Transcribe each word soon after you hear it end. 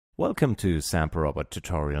Welcome to SampleRobot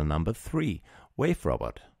tutorial number 3,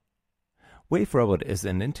 WaveRobot. WaveRobot is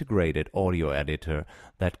an integrated audio editor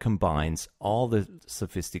that combines all the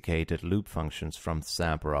sophisticated loop functions from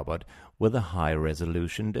SampleRobot with a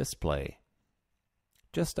high-resolution display.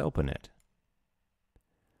 Just open it.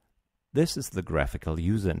 This is the graphical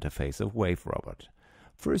user interface of WaveRobot.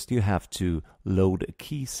 First, you have to load a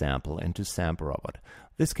key sample into SampleRobot.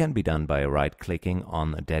 This can be done by right-clicking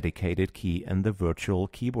on a dedicated key in the virtual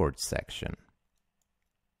keyboard section.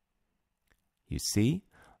 You see,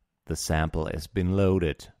 the sample has been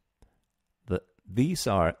loaded. These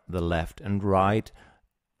are the left and right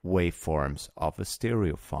waveforms of a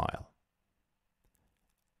stereo file.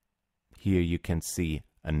 Here you can see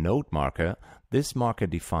a note marker. This marker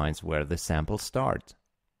defines where the sample starts.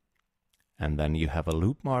 And then you have a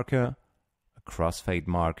loop marker, a crossfade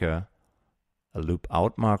marker, a loop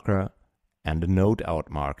out marker, and a note out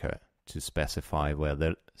marker to specify where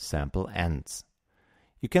the sample ends.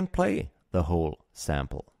 You can play the whole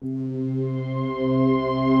sample.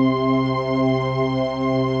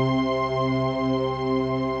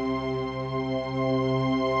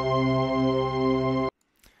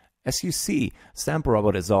 As you see,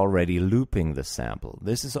 SampleRobot is already looping the sample.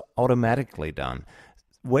 This is automatically done.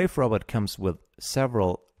 WaveRobot comes with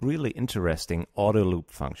several really interesting auto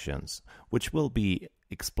loop functions, which will be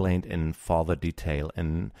explained in further detail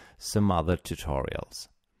in some other tutorials.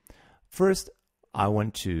 First, I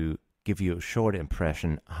want to give you a short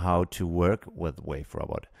impression how to work with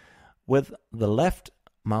WaveRobot. With the left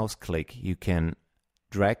mouse click, you can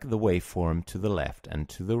drag the waveform to the left and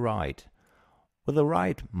to the right. With the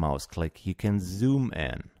right mouse click, you can zoom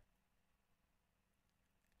in.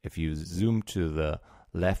 If you zoom to the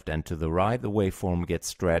left and to the right, the waveform gets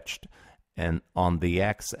stretched and on the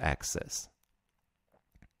x-axis.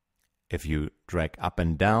 If you drag up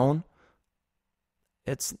and down,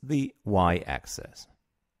 it's the y-axis.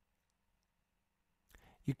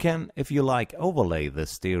 You can, if you like, overlay the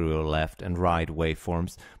stereo left and right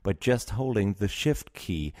waveforms by just holding the Shift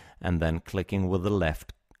key and then clicking with the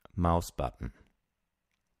left mouse button.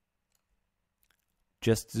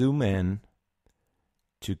 Just zoom in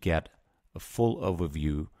to get a full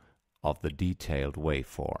overview of the detailed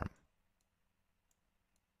waveform.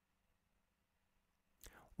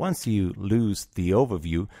 Once you lose the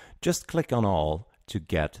overview, just click on all to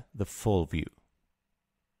get the full view.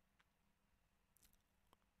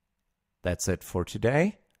 That's it for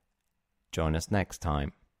today. Join us next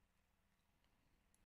time.